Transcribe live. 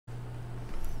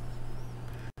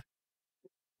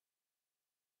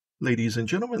Ladies and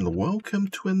gentlemen, welcome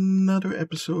to another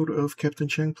episode of Captain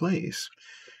Chang Plays.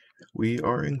 We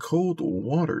are in cold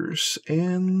waters,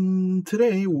 and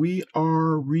today we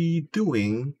are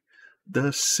redoing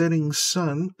the Setting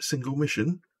Sun single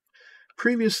mission.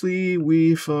 Previously,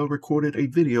 we've recorded a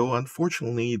video.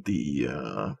 Unfortunately,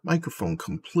 the microphone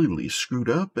completely screwed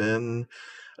up, and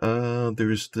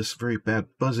there's this very bad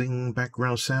buzzing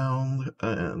background sound,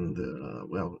 and,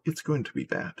 well, it's going to be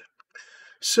bad.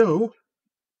 So,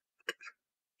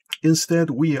 instead,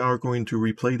 we are going to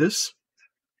replay this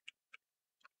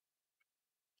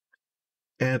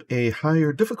at a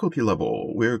higher difficulty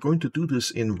level. We're going to do this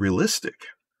in realistic.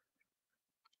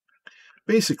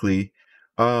 Basically,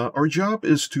 our job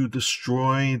is to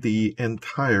destroy the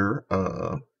entire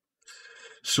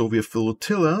Soviet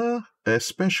flotilla,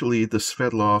 especially the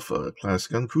Svedlov class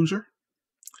gun cruiser.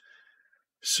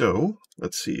 So,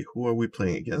 let's see, who are we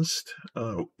playing against?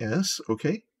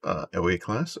 Okay, LA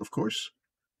class, of course.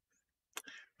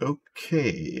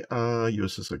 Okay,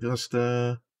 USS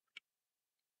Augusta.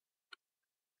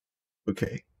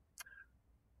 Okay.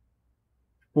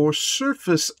 For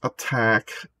surface attack,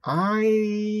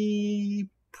 I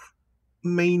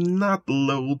may not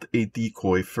load a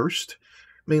decoy first,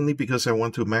 mainly because I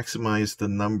want to maximize the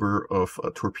number of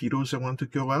torpedoes I want to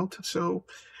go out. So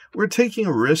we're taking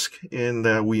a risk in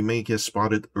that we may get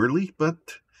spotted early,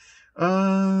 but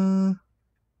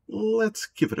let's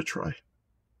give it a try.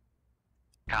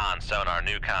 Con sonar,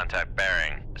 new contact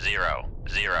bearing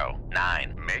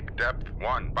 009. Make depth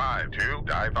 152,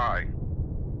 dive by.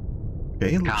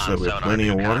 Okay, looks like we have plenty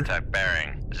of water. Contact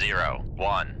bearing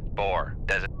 014.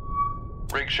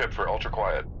 Rig ship for ultra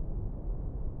quiet.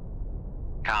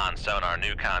 Con sonar,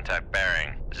 new contact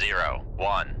bearing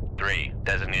 013.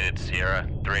 Designated Sierra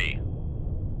 3.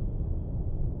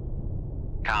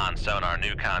 Con sonar,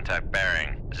 new contact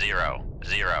bearing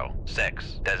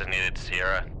 006. Designated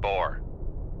Sierra 4.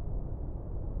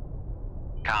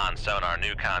 Con sonar,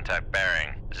 new contact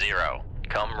bearing 0.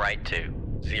 Come right to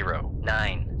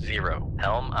 090.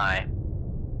 Helm I.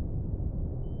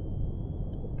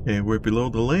 Okay, we're below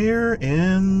the layer,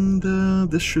 and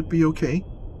this should be okay.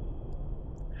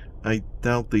 I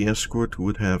doubt the escort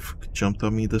would have jumped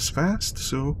on me this fast,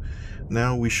 so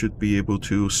now we should be able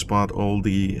to spot all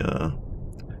the...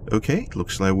 Okay,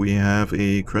 looks like we have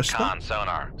a Kresta. Con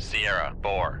sonar, Sierra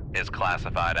 4 is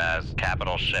classified as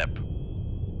capital ship.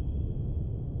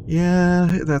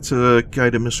 Yeah, that's a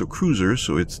guided missile cruiser,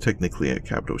 so it's technically a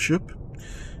capital ship.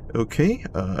 Okay,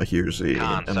 here's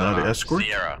another escort.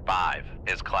 Sierra 5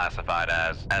 is classified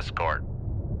as escort.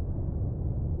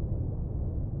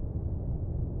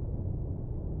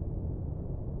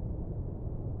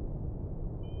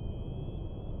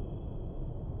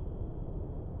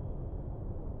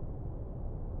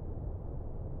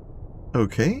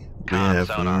 Okay, we have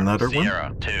another one.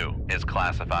 Sierra 2 is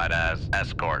classified as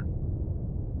escort.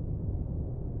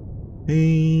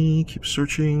 Hey, keep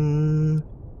searching.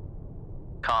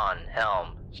 Con,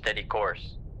 helm, steady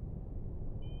course.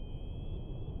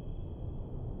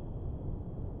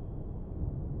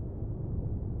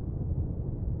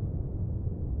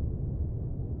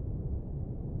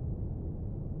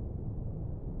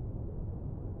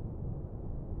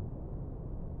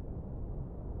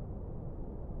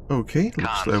 Okay,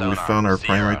 looks like we found our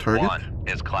primary target. 1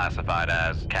 is classified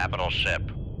as capital ship.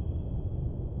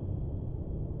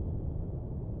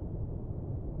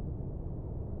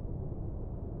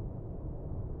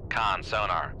 Con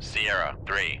sonar, Sierra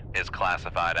 3 is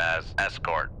classified as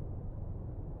escort.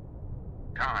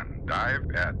 Con, dive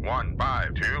at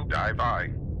 152, dive by.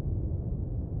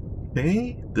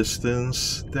 Okay,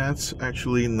 distance, that's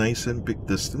actually nice and big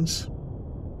distance.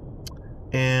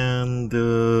 And,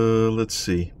 let's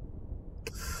see.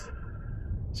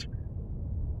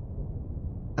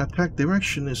 Attack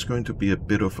direction is going to be a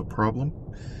bit of a problem.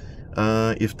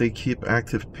 If they keep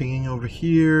active pinging over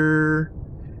here,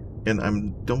 and I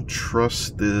don't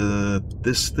trust the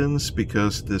distance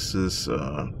because this is...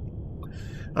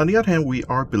 on the other hand, we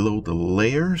are below the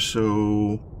layer,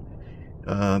 so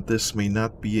this may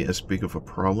not be as big of a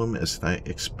problem as I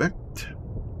expect.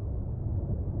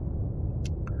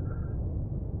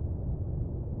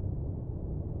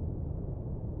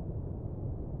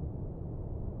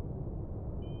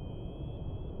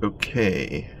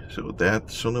 Okay, so that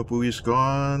sonobuoy is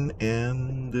gone,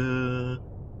 and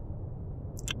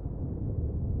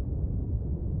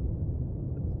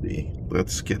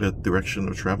let's get a direction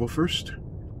of travel first.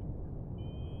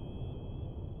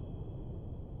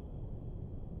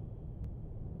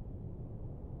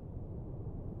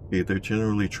 Okay, they're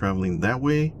generally traveling that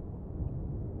way.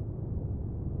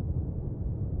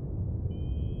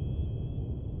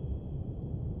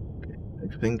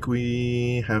 think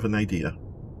we have an idea.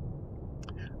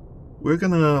 We're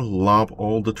gonna lob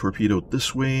all the torpedo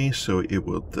this way, so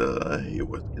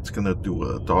it's gonna do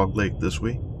a dog leg this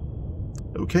way.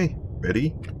 Okay,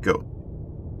 ready, go.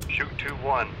 Shoot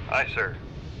 2-1, aye sir.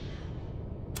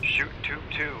 Shoot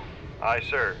 2-2, aye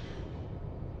sir.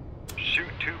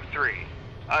 Shoot 2-3,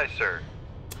 aye sir.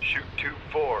 Shoot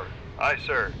 2-4, aye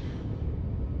sir.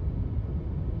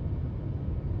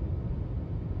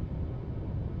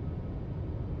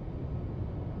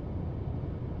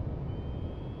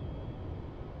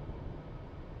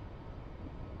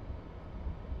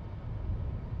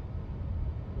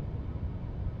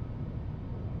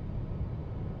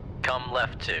 Come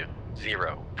left to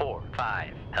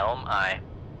 045. Helm I.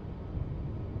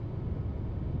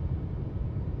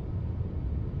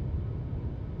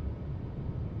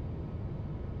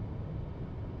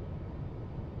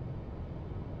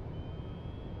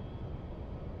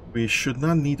 We should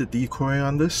not need a decoy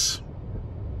on this.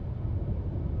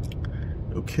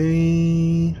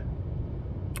 Okay.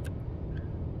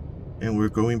 And we're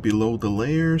going below the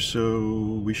layer,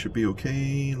 so we should be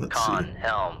okay. Let's Con, see.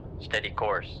 helm, steady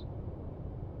course.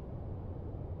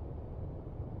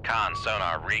 Con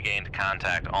sonar regained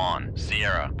contact on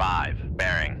Sierra 5,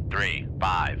 bearing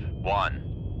 351.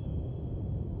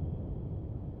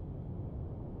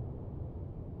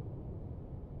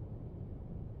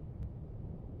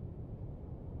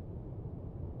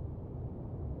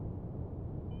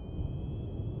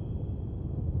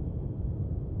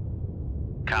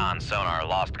 Con sonar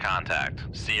lost contact.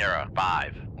 Sierra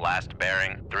 5, last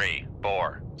bearing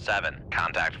 347.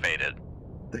 Contact faded.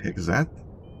 The heck is that?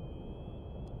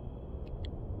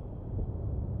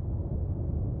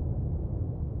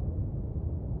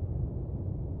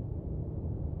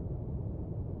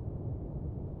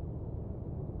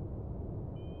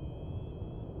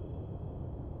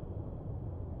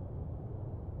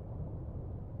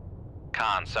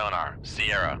 Con sonar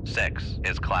Sierra 6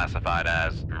 is classified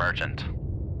as merchant.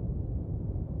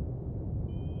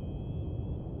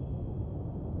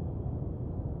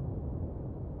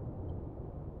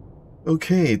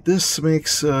 Okay, this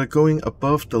makes going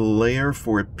above the layer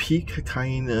for a peak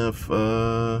kind of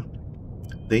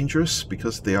dangerous,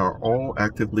 because they are all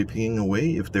actively pinging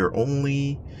away. If they're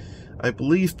only, I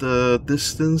believe the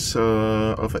distance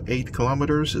of 8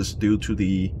 kilometers is due to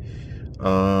the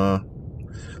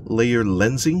layer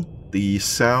lensing. The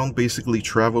sound basically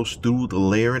travels through the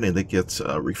layer and it gets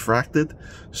refracted,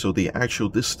 so the actual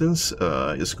distance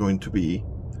is going to be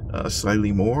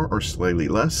slightly more or slightly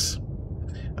less.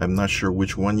 I'm not sure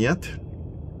which one yet.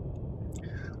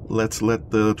 Let's let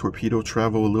the torpedo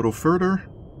travel a little further.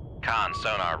 Con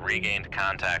sonar regained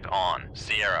contact on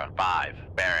Sierra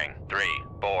 5, bearing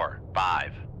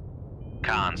 345.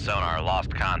 Con sonar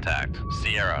lost contact.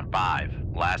 Sierra 5,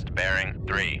 last bearing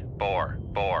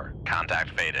 344.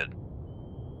 Contact faded.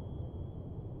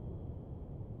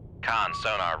 Con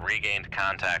sonar regained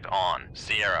contact on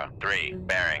Sierra 3,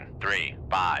 bearing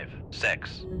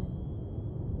 356.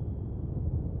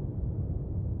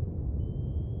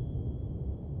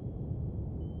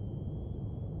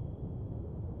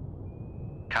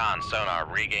 Con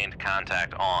sonar regained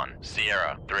contact on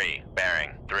Sierra 3,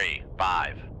 bearing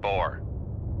 354.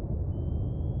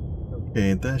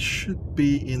 Okay, that should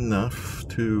be enough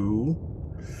to...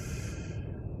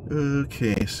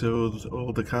 Okay, so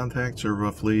all the contacts are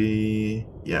roughly...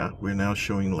 Yeah, we're now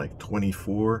showing like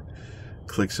 24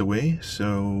 clicks away,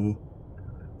 so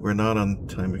we're not on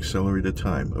time accelerated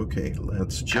time. Okay,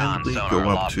 let's gently Con go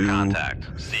sonar up lost to...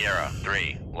 contact. Sierra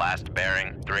 3, last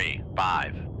bearing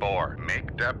 354.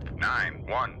 Make depth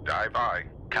 9-1, dive I.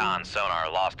 Con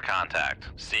sonar lost contact.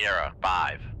 Sierra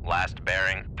 5, last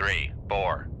bearing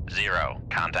 340.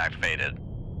 Contact faded.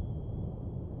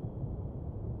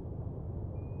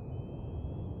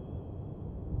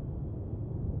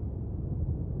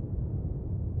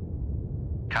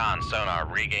 Con sonar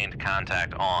regained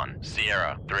contact on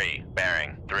Sierra 3,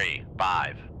 bearing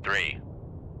 353.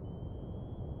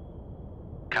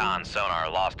 Con sonar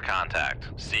lost contact.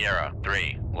 Sierra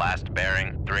 3, last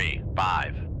bearing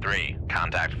 353.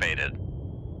 Contact faded.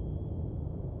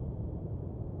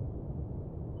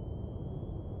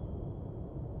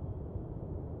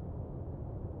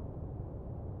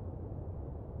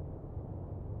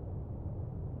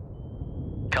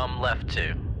 Come left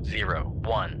to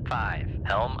 015.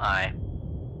 Helm I.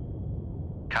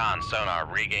 Con sonar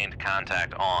regained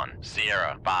contact on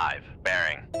Sierra 5,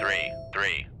 bearing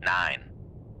 339.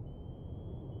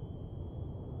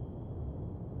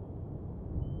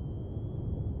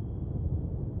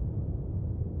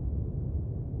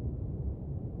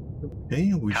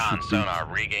 Okay, we Con should be... sonar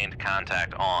regained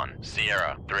contact on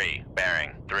Sierra 3,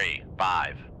 bearing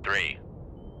 353.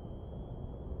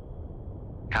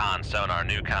 Con sonar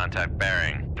new contact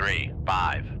bearing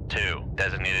 352,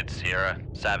 designated Sierra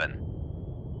 7.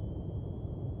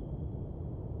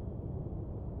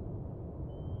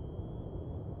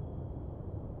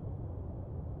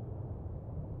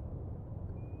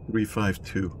 Three,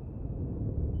 5-2.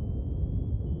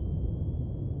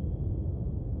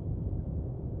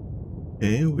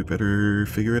 Okay, we better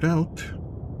figure it out.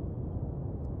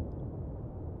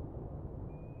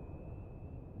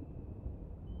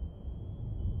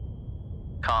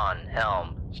 Con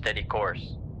helm, steady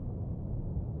course.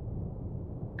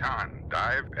 Con,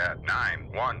 dive at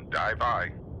 9-1, dive I.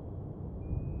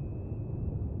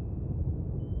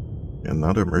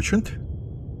 Another merchant?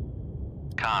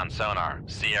 Con sonar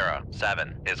Sierra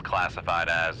 7 is classified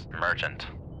as merchant.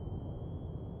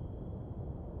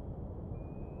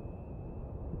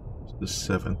 The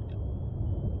 7.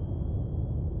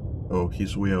 Oh,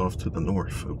 he's way off to the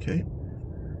north, okay.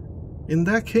 In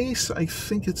that case, I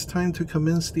think it's time to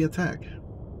commence the attack.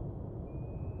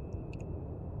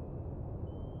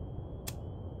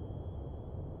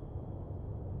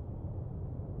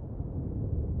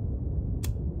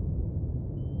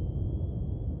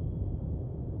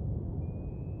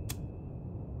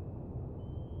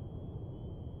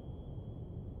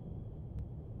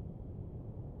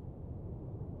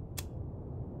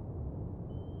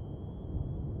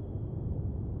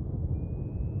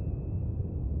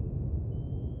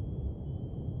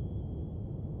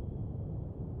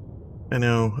 I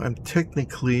know, I'm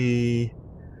technically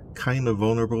kind of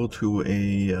vulnerable to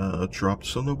a dropped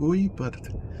sonobuoy, but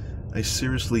I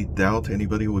seriously doubt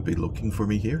anybody would be looking for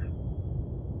me here.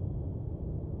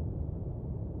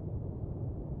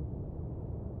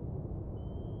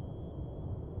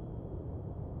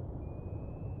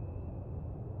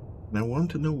 And I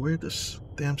want to know where this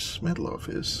damn Svedlov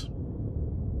is.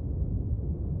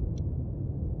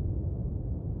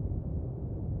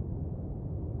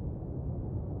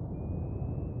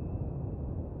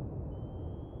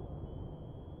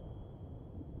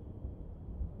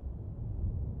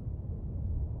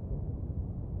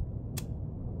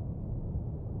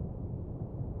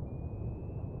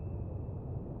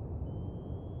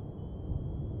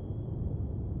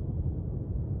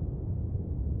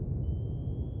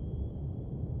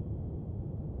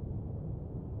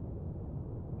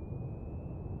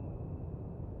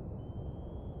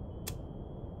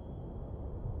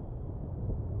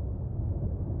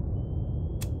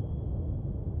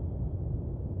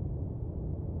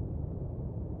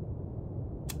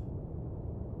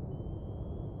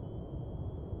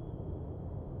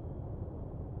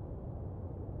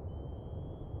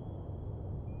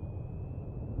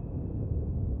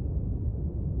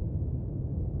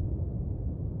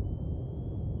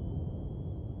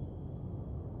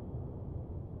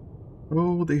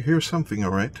 Oh, they hear something,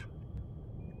 alright.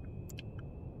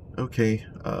 Okay,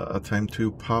 time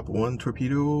to pop one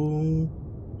torpedo.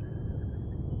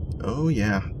 Oh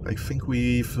yeah, I think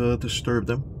we've disturbed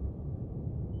them.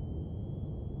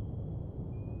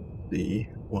 The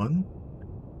 1.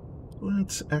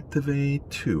 Let's activate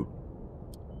 2.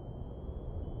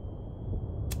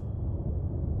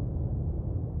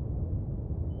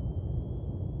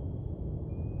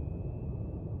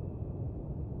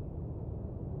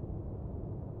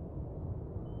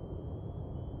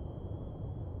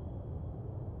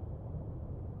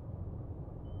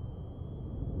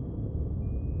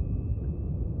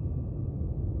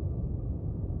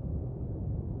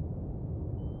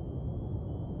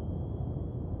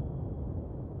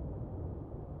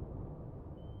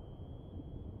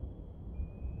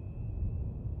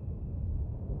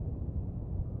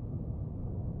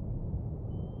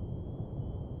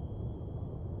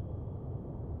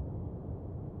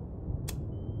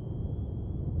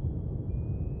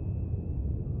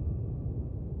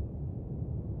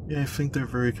 Yeah, I think they're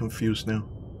very confused now.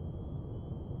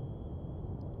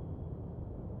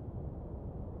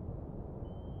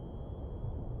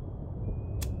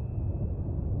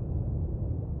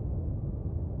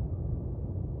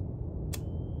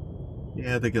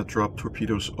 Yeah, they got dropped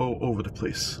torpedoes all over the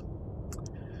place.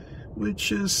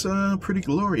 Which is pretty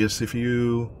glorious if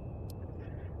you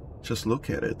just look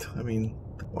at it. I mean,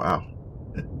 wow.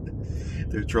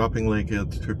 They're dropping like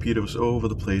torpedoes all over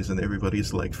the place and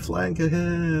everybody's like, flank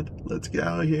ahead, let's get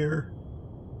out of here.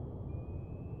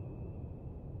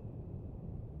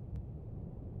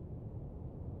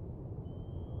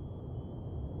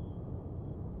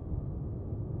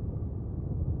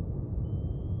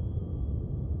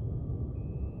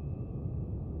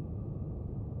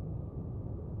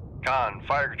 Con,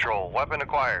 fire control, weapon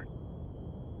acquired.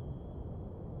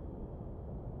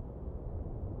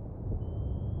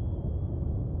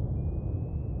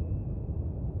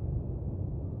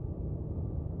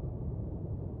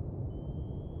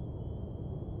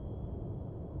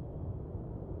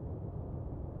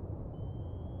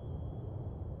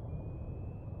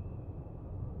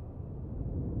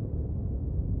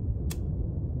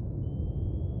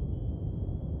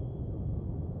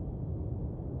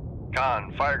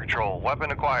 Con, fire control, weapon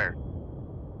acquired.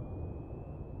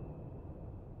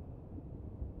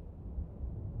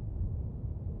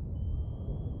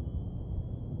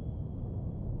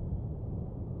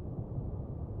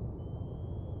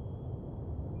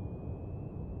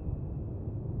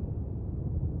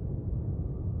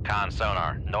 Con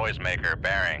sonar, noisemaker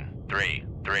bearing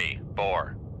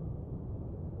 334.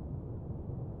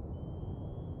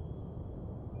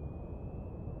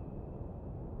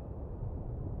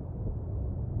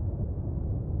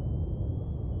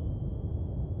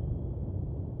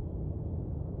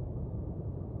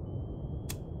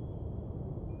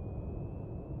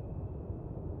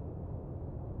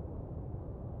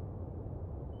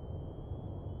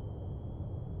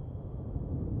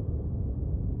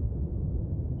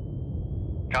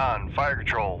 Con, fire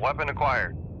control, weapon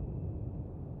acquired.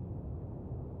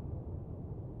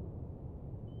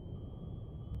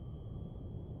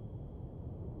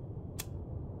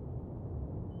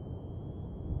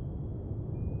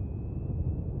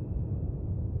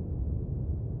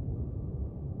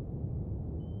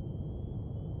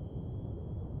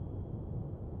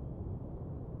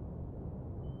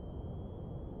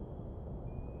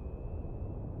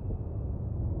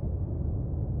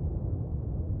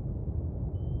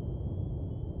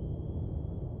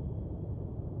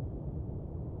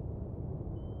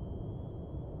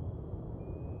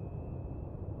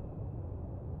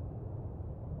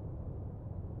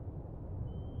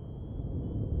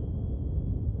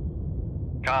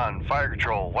 Con, fire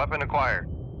control, weapon acquired.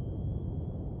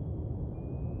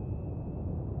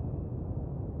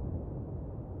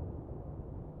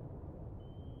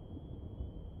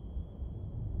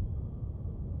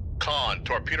 Con,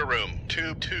 torpedo room,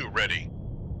 tube 2 ready.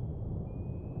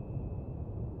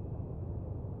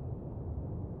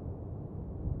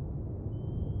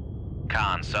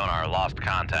 Con sonar lost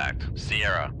contact.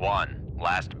 Sierra 1,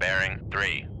 last bearing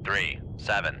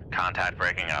 337. Contact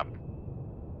breaking up.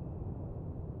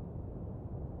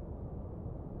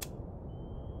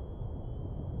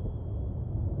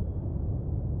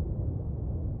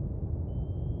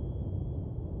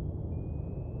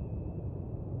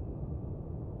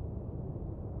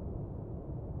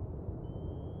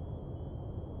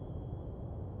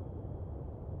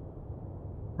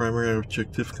 Primary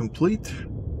objective complete.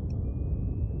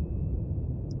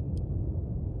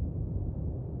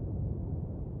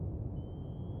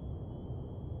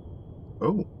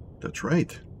 Oh, that's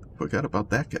right. Forgot about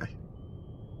that guy.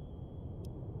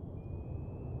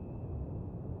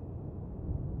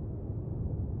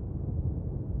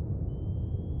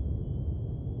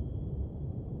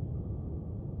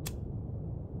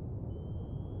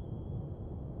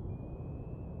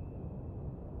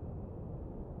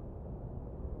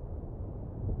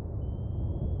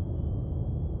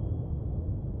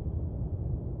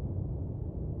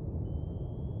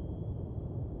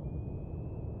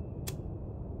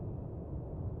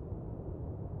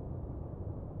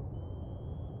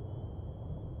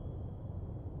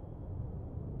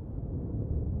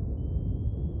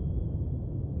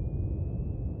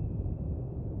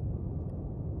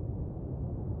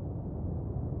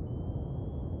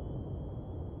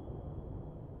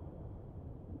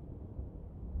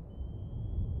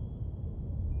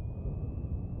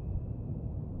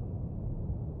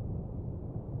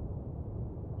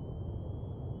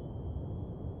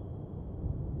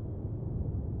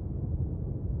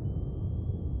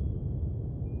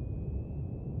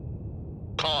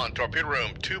 Con, torpedo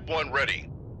room, tube 1 ready.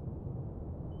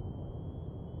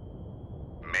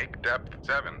 Make depth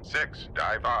 7-6,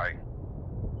 dive I.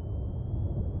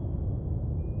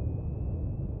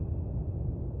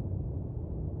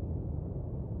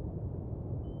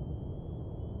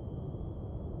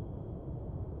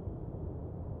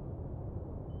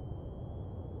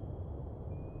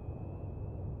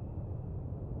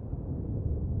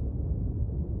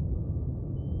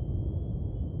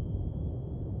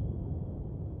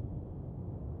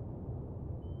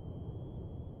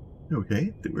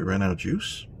 Okay, did we run out of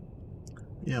juice?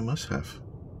 Yeah, must have.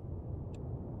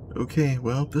 Okay,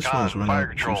 well, this one's Con, run fire out of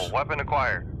control, juice. weapon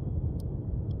acquired.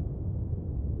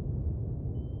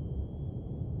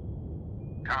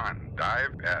 Con,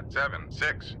 dive at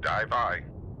 7-6, dive I.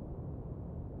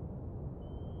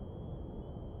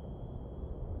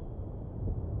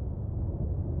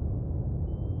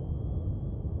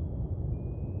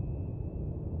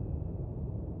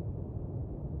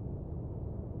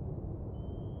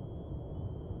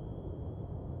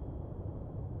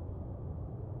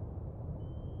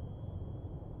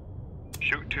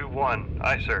 Shoot tube 1.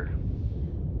 Aye, sir.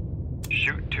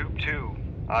 Shoot tube 2.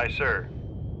 Aye, sir.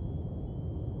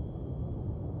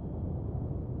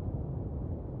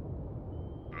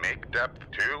 Make depth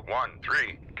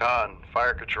 213. Con,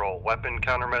 fire control, weapon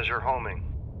countermeasure homing.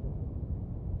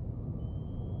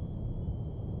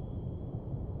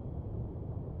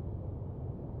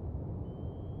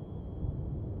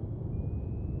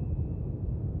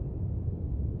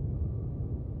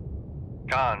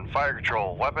 Con, fire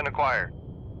control, weapon acquired.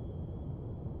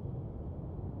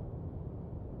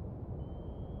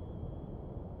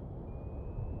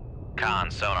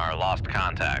 Con sonar lost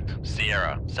contact.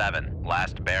 Sierra 7,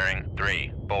 last bearing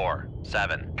 3, 4,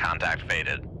 7, contact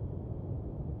faded.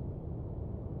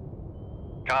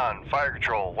 Con, fire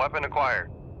control, weapon acquired.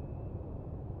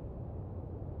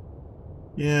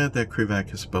 Yeah, that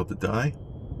Krivak is about to die.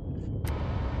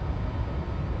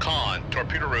 Con,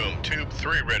 torpedo room, tube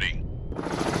 3 ready.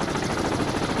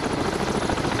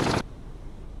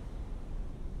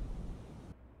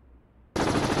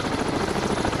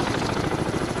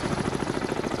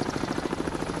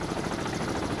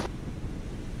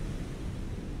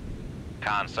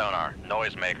 Con sonar,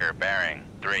 noisemaker bearing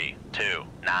 3, 2,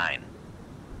 9.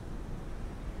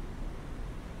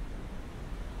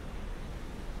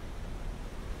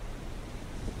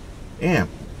 Damn,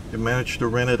 they managed to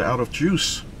run it out of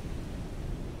juice.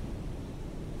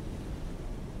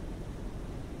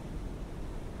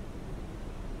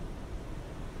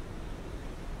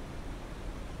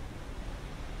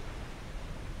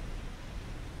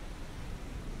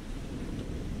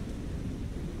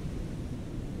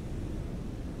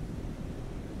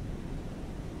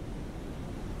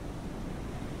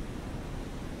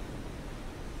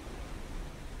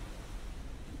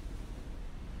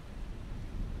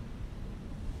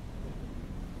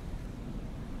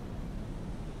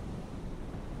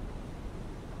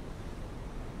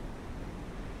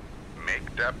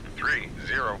 Make depth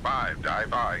 305.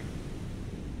 Dive I.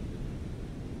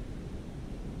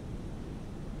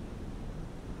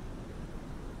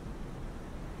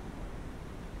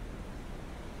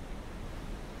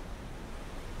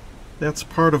 That's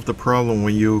part of the problem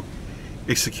when you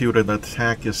execute an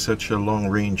attack at such a long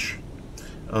range.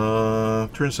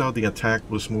 Turns out the attack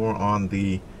was more on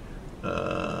the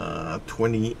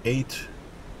 28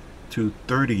 to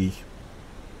 30,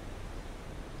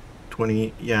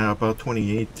 about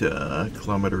 28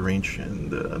 kilometer range,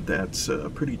 and that's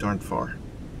pretty darn far.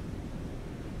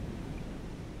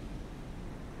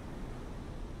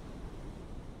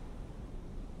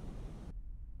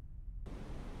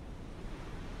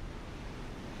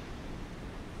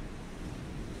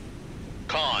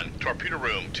 Con, torpedo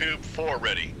room, tube 4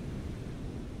 ready.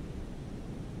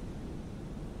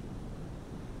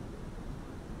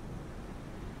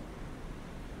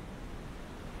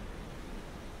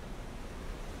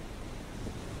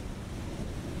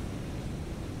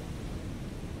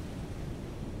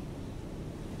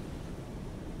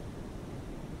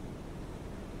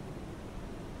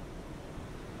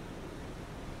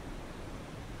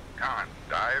 Con,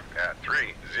 dive at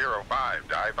 305.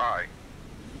 Dive I.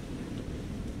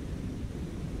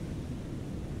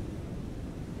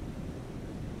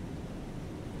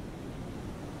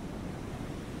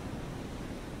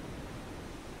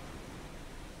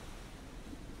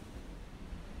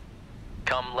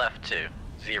 Come left to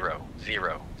 0,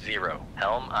 0, 0,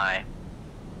 helm I.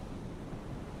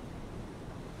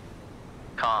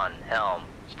 Con, helm,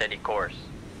 steady course.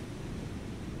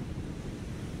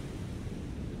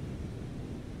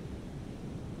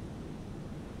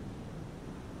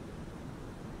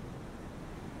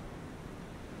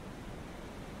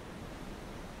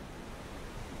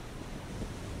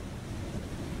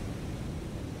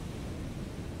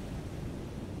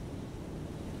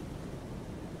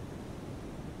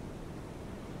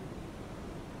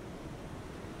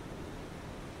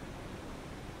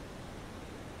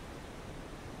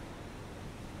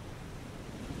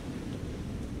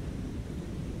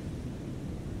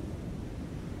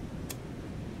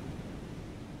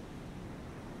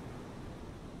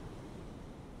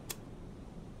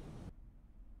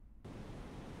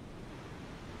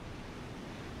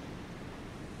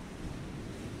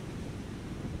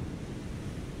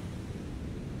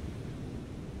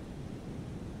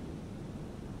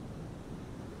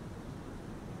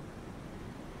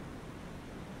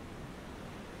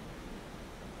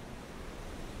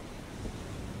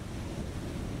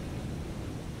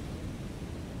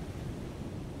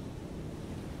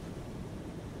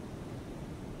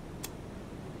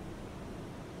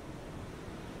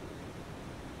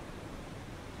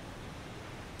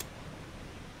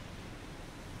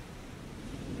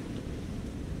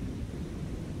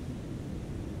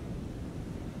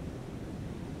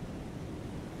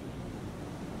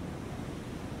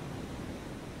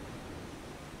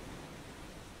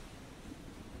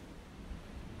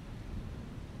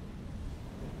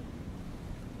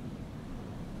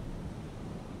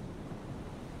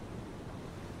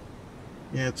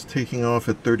 Yeah, it's taking off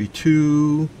at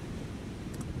 32.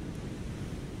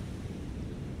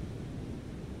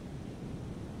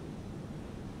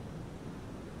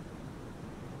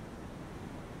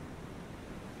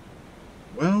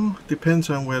 Well, depends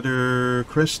on whether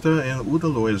Kresta and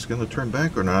Udaloy is going to turn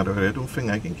back or not. I don't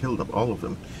think I can kill them, all of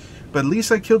them. But at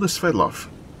least I killed the Svedlov.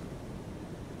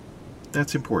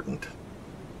 That's important.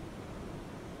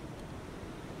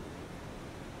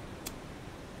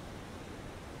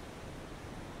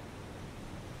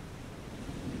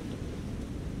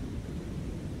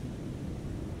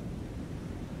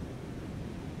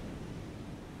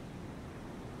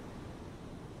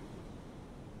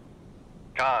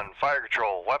 Con, fire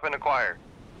control, weapon acquired.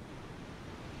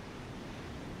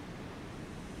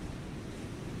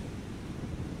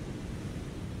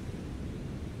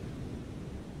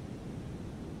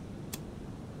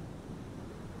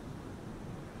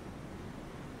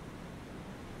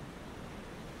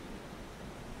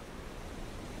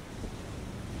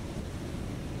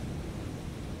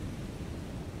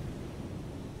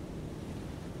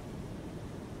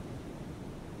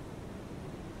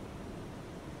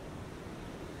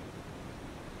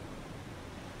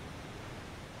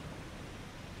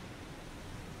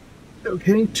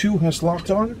 Okay, 2 has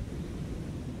locked on.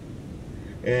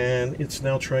 And it's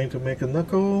now trying to make a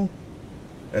knuckle.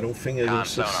 I don't think it will Con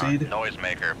sonar, succeed.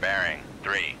 noisemaker bearing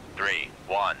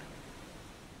 331.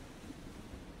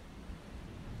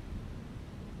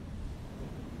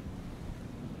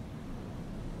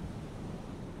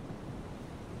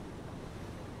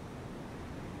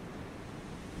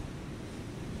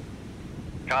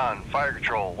 Con, fire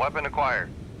control, weapon acquired.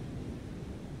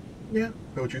 Yeah,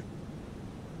 told you.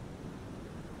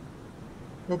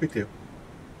 No big deal.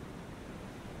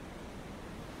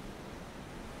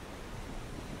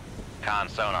 Con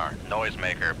sonar,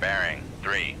 noisemaker bearing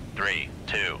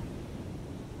 332.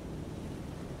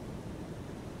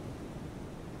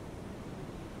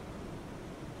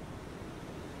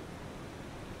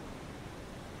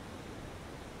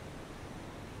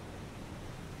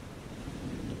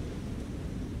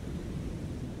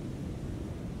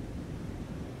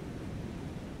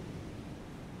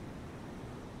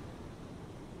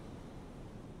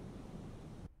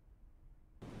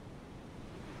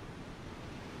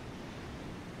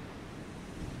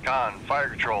 Con, fire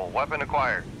control, weapon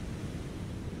acquired.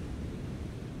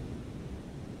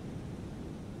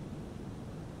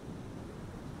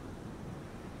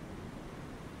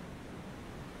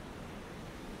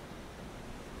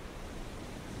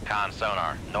 Con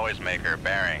sonar, noisemaker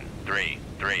bearing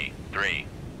 333.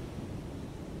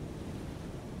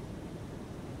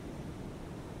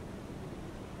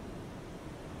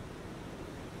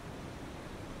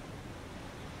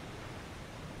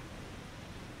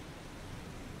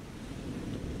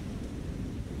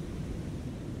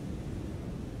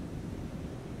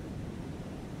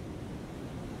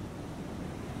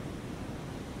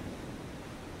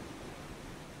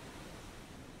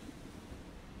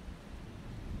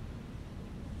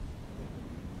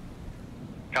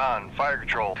 Con, fire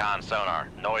control. Con sonar,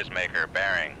 noisemaker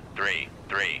bearing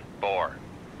 334.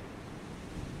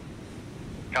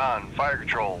 Con, fire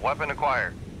control, weapon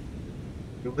acquired.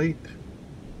 Too late.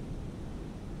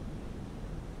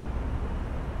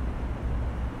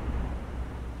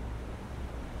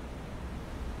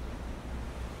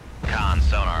 Con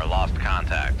sonar lost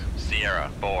contact. Sierra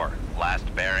 4,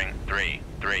 last bearing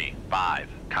 335.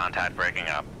 Contact breaking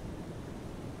up.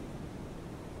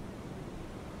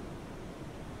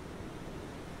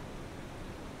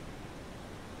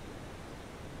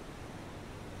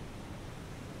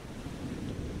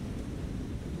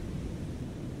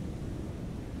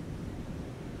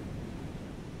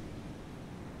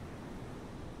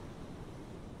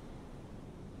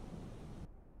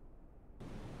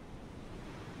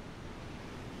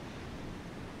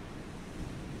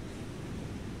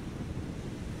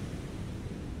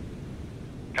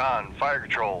 Con, fire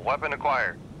control, weapon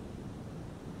acquired.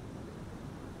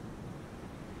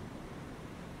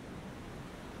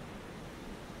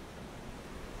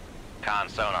 Con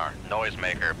sonar,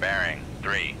 noisemaker bearing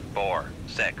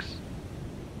 346.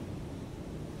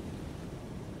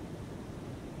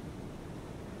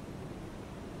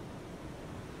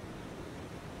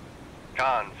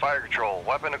 Con, fire control,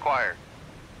 weapon acquired.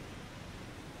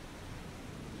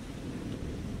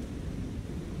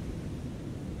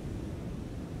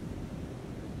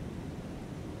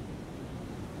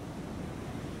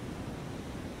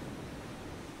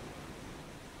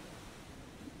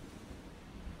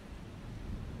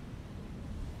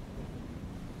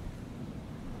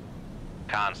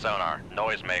 Con sonar,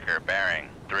 noisemaker bearing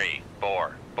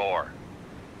 344.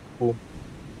 Cool.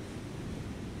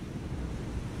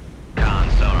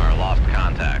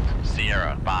 contact.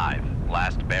 Sierra 5,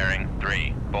 last bearing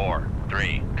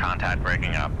 343. Contact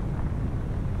breaking up.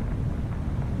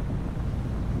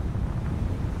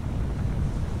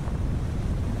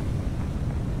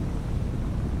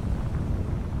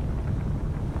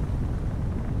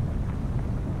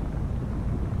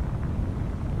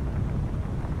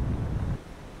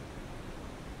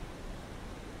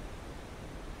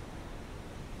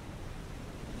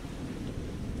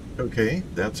 Okay,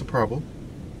 that's a problem.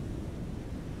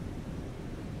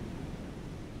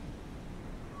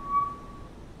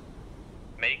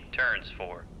 Make turns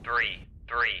for 3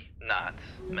 knots.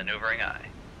 Maneuvering I.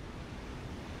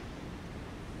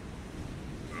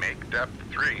 Make depth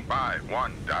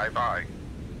 351, dive I.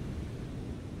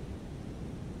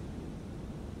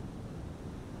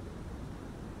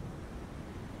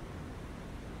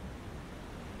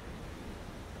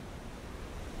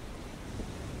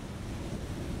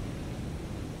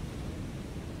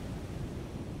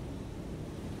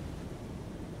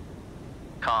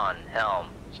 Con, helm,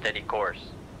 steady course.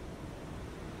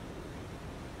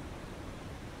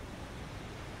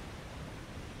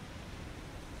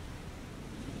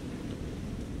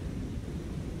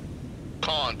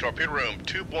 Con, torpedo room,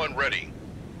 tube 1 ready.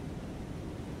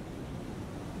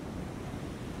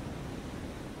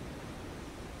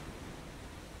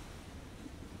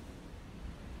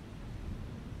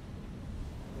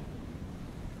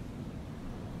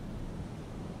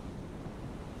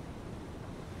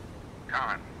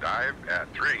 Con, dive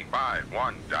at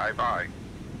 351, dive I.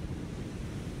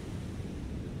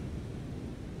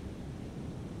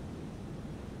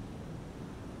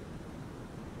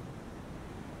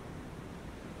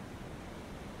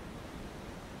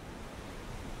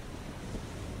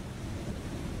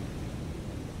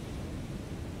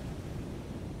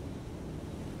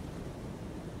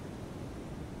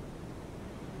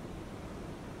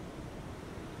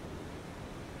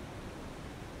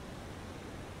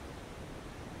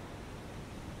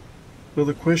 Well,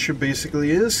 the question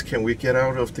basically is, can we get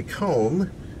out of the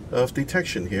cone of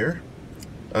detection here?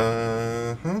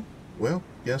 Well,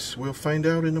 yes, we'll find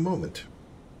out in a moment.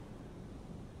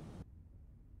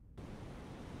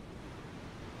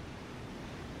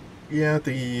 Yeah,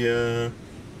 the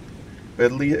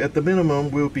at the minimum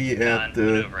we'll be at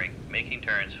maneuvering, making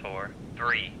turns for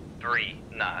 3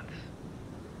 knots.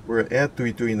 we're at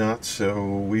 3 knots,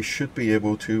 so we should be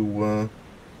able to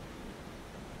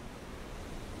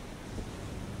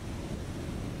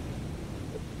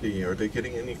see, are they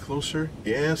getting any closer?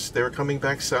 Yes, they're coming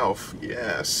back south.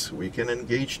 Yes, we can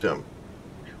engage them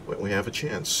when we have a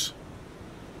chance.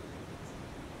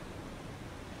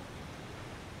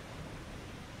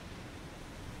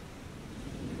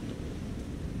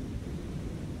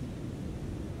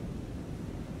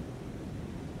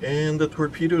 And the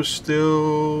torpedo's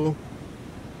still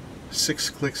 6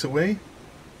 clicks away.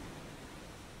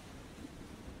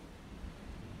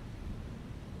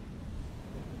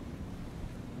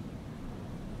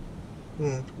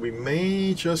 We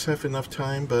may just have enough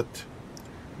time, but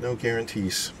no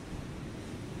guarantees.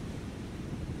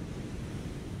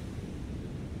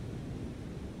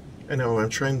 I know, I'm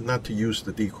trying not to use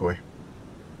the decoy.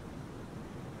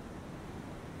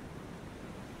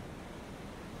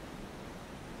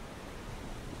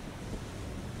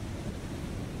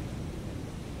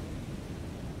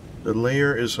 The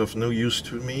layer is of no use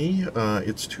to me.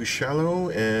 It's too shallow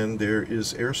and there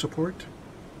is air support.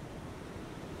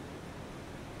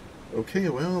 Okay,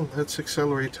 well, let's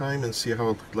accelerate time and see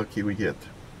how lucky we get.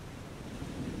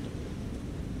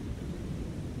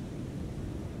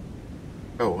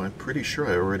 Oh, I'm pretty sure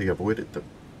I already avoided them.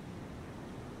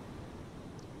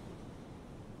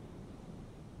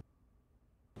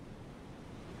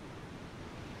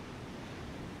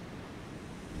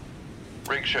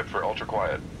 Rig ship for ultra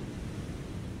quiet.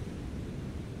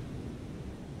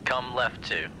 Come left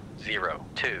to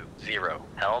 020,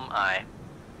 helm I.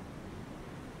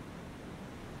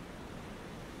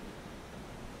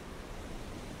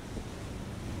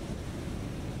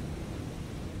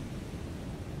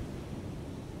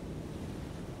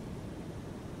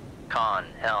 Con,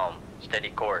 helm, steady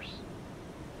course.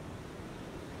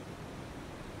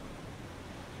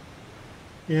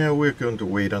 Yeah, we're going to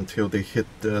wait until they hit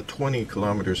 20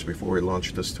 kilometers before we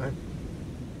launch this time.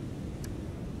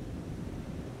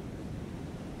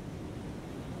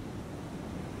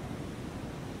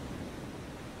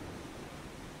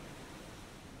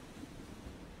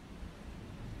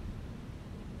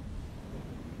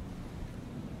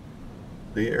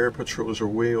 The air patrols are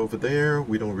way over there.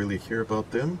 We don't really hear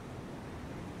about them.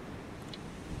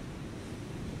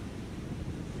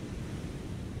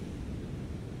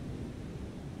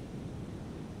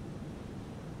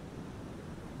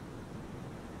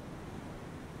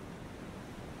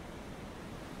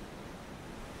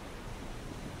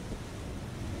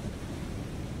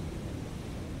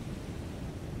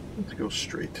 Let's go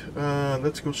straight.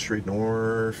 Let's go straight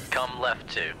north. Come left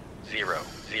to 0,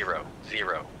 0,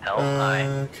 0. Helm I.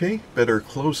 Okay, better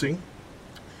closing.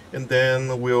 And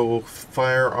then we'll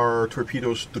fire our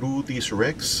torpedoes through these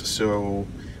wrecks so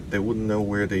they wouldn't know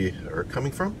where they are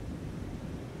coming from.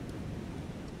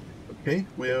 Okay,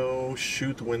 we'll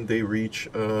shoot when they reach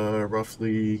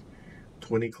roughly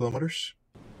 20 kilometers.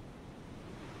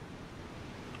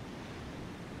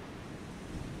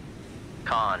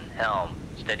 Con, helm,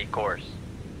 steady course.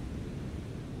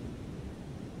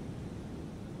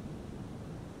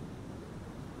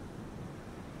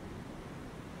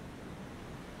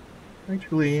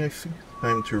 Actually, I think it's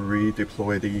time to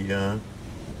redeploy the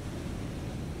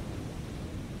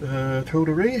towed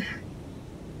array.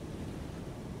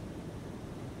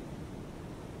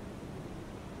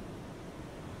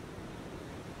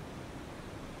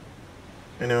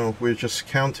 I know, we're just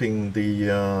counting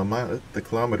the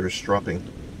kilometers dropping.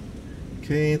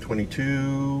 Okay,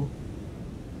 22.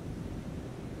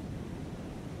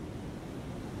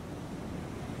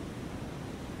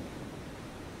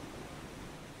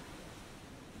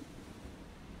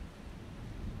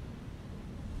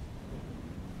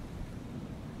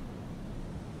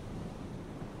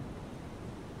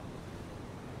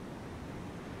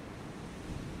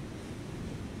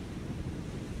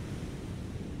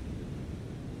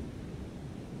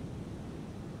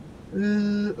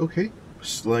 Okay.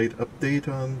 Slight update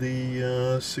on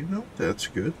the signal. That's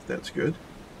good. That's good.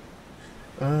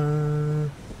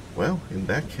 Well, in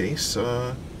that case,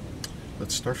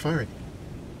 let's start firing.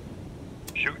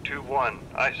 Shoot tube 1.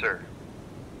 Aye, sir.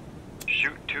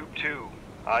 Shoot tube 2.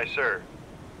 Aye, sir.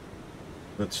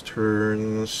 Let's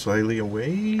turn slightly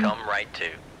away. Come right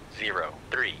to 0,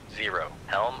 3, 0.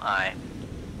 Helm I.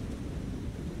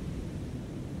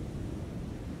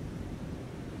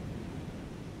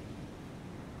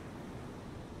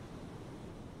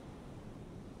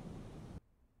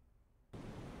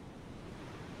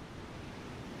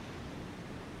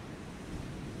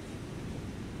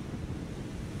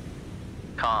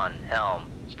 Con, helm,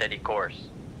 steady course.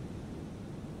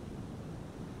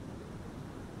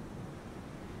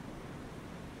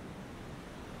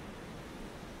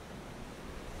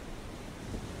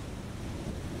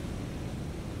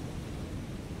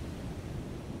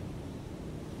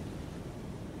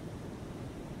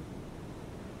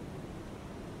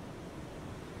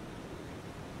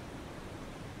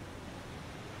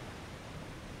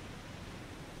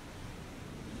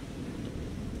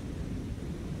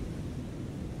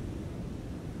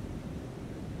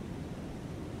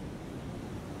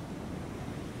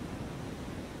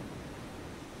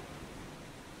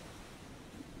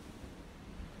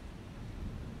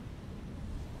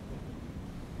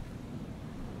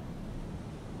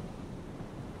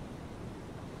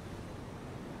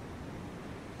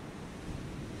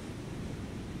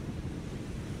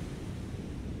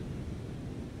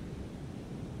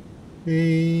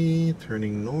 Okay,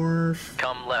 turning north.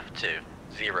 Come left to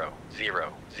 0,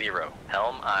 0, 0.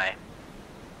 Helm I.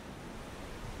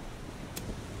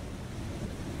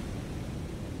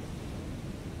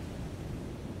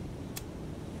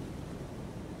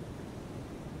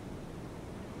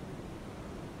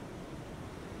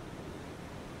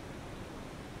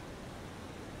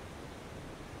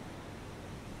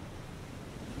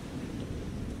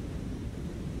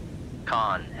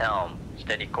 Con, helm,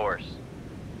 steady course.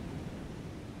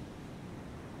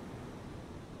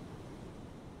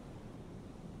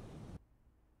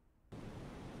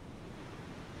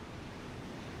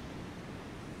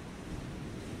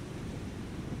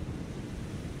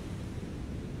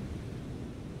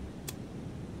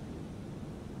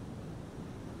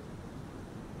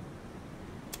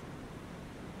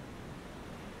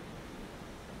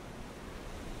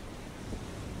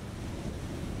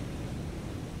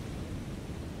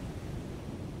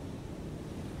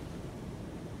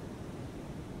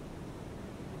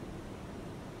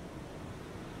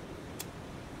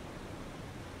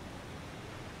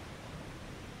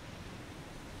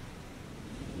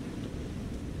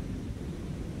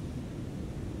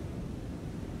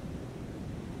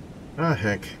 Ah,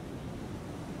 heck.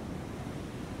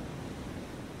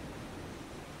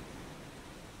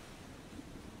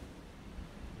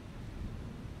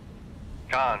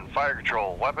 Con, fire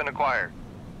control, weapon acquired.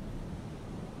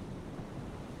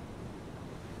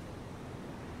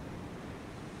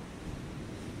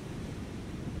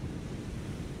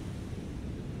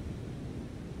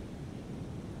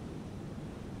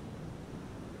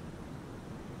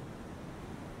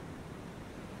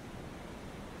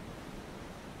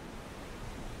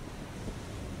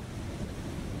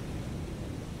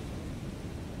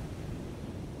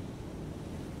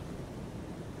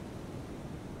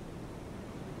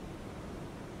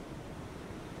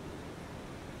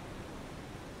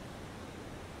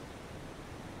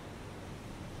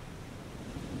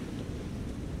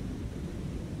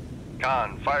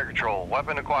 Con, fire control,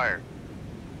 weapon acquired.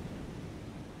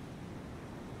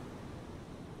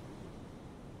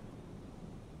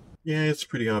 Yeah, it's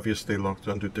pretty obvious they locked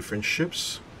onto different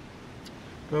ships.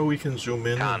 But we can zoom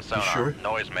in Con and be sonar, sure.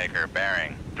 noisemaker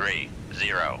bearing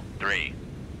 303.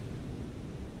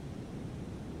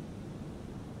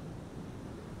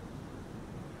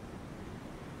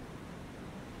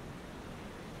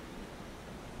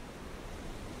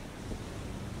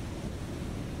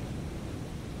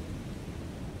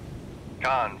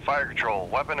 Con, fire control,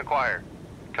 weapon acquired.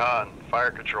 Con,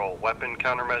 fire control, weapon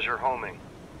countermeasure homing.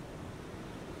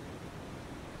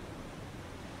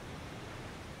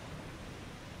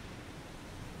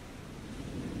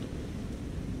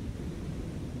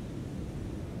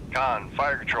 Con,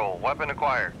 fire control, weapon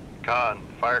acquired. Con,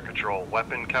 fire control,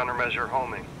 weapon countermeasure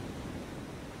homing.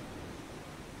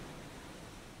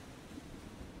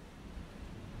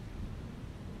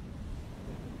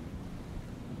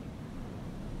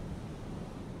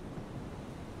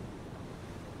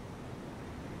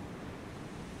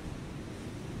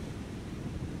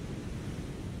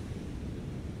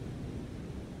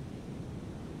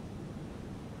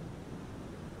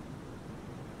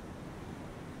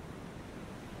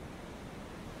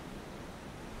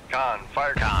 Con,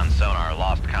 fire. Con sonar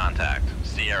lost contact.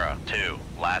 Sierra 2,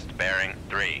 last bearing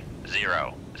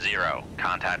 300.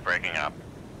 Contact breaking up.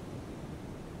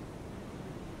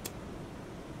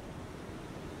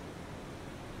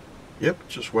 Yep,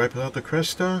 just wiped out the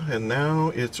Kresta, and now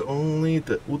it's only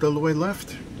the Udaloy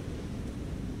left.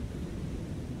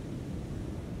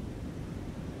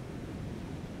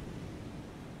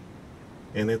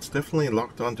 And it's definitely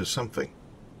locked onto something.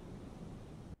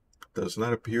 Does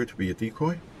not appear to be a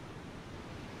decoy.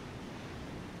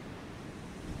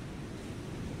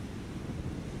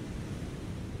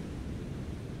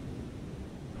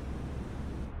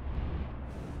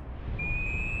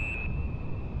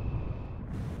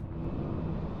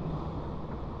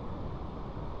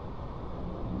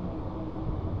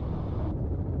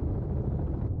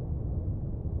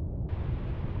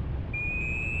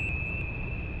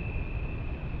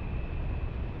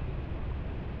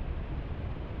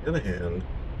 On the other hand,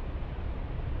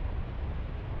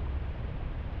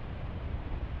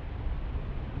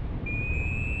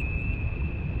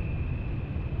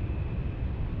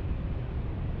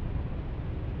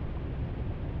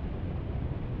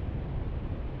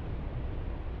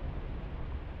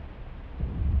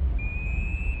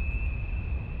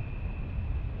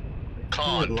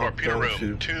 Con, locked torpedo room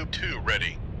onto- 2-2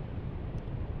 ready.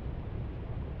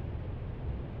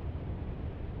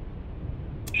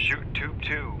 Shoot tube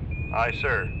 2. Aye,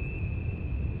 sir.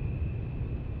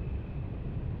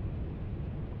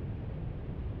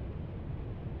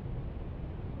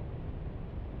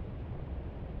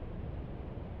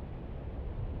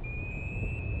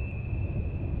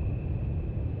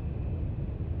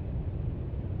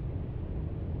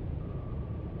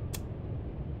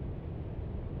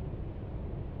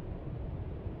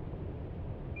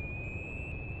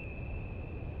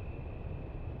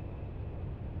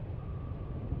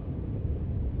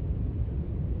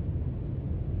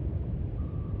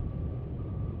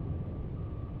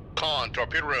 Con,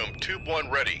 torpedo room, tube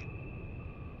 1 ready.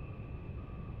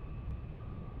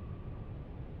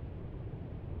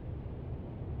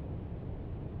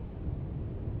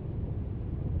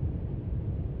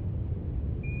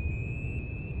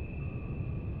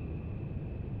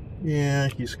 yeah,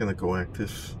 he's gonna go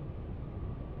active.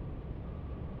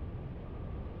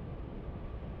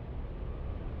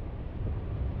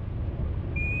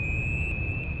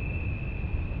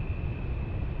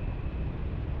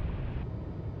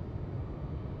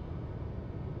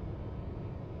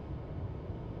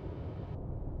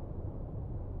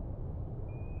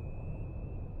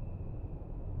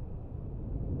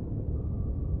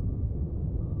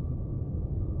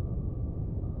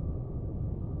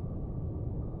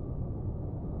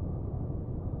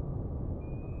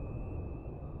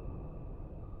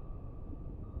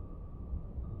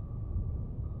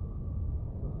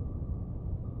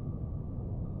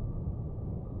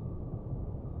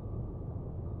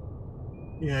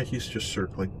 Yeah, he's just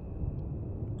circling.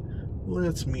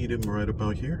 Let's meet him right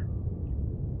about here.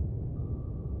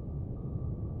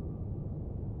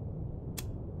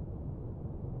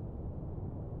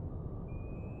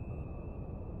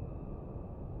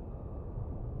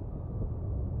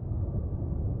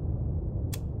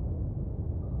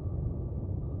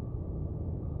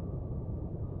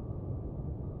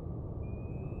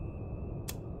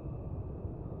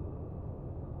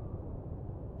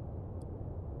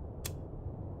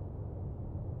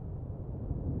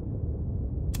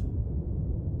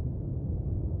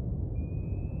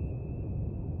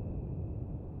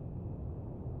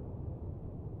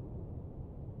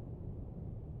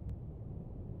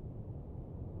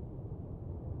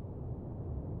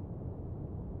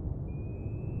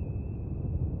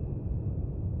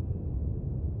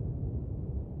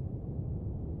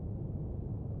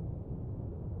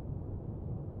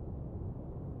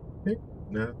 Okay,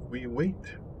 now we wait.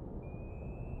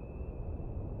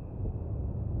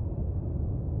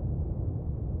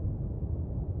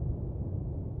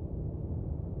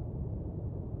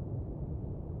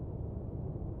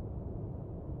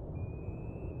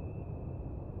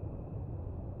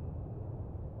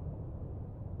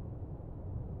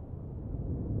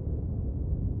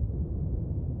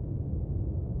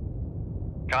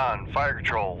 Con, fire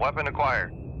control, weapon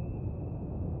acquired.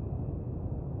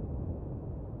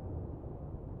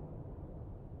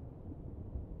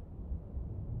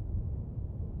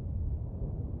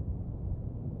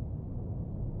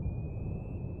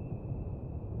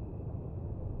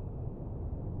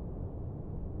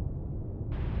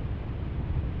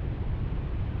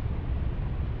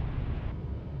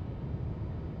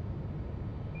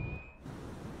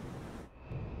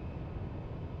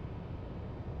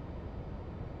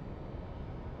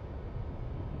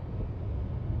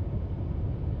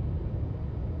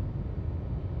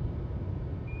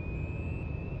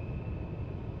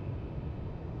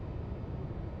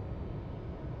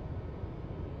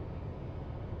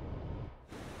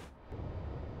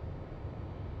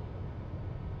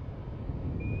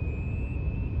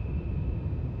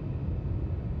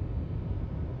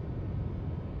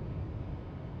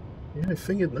 Yeah, I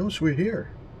think it knows we're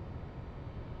here.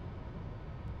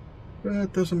 But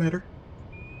it doesn't matter.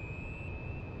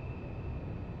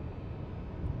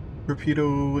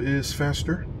 Torpedo is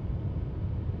faster.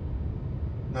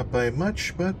 Not by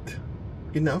much, but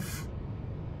enough.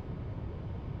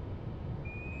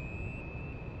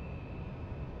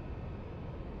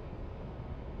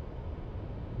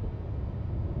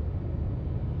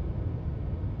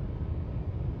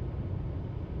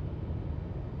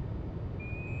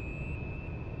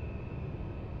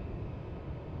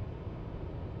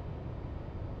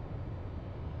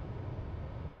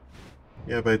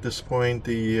 Yeah, by this point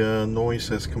the noise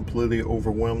has completely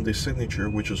overwhelmed the signature,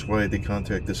 which is why the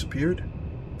contact disappeared.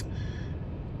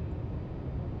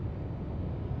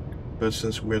 But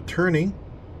since we're turning,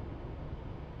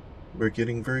 we're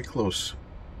getting very close.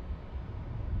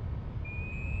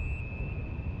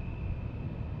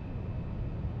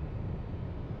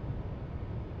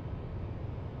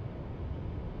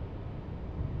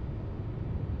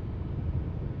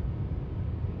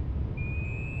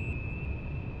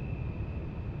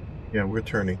 Yeah, we're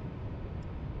turning.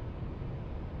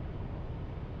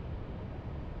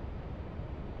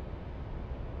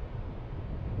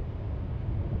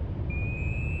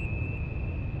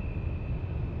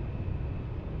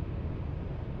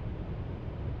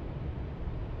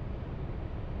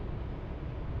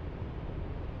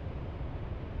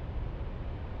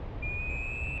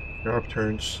 Sharp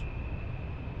turns.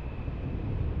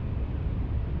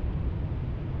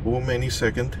 Boom any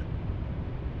second.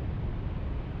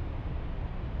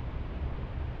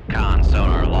 Con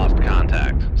sonar lost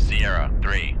contact. Sierra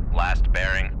 3, last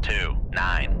bearing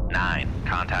 299.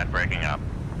 Contact breaking up.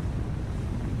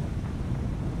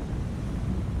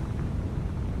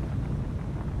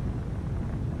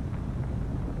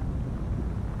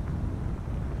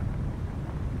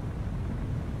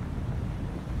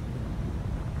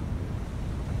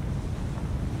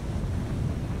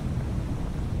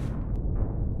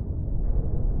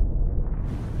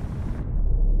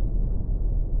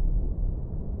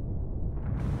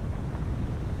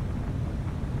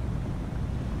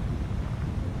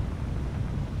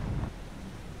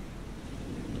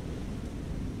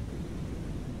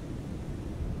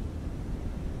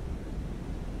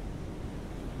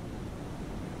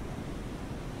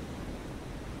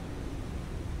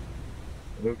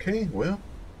 Okay, well,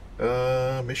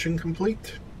 mission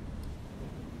complete.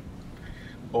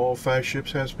 All 5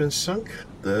 ships has been sunk.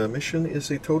 The mission is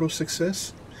a total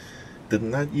success. Did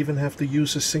not even have to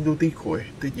use a single decoy.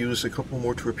 Did use a couple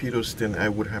more torpedoes than I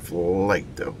would have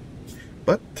liked, though.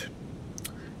 But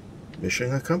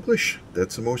mission accomplished.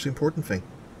 That's the most important thing.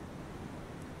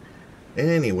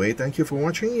 Anyway, thank you for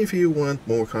watching. If you want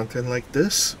more content like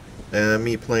this,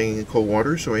 me playing Cold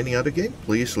Waters or any other game,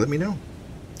 please let me know.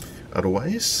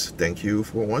 Otherwise, thank you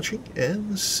for watching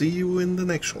and see you in the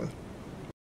next one.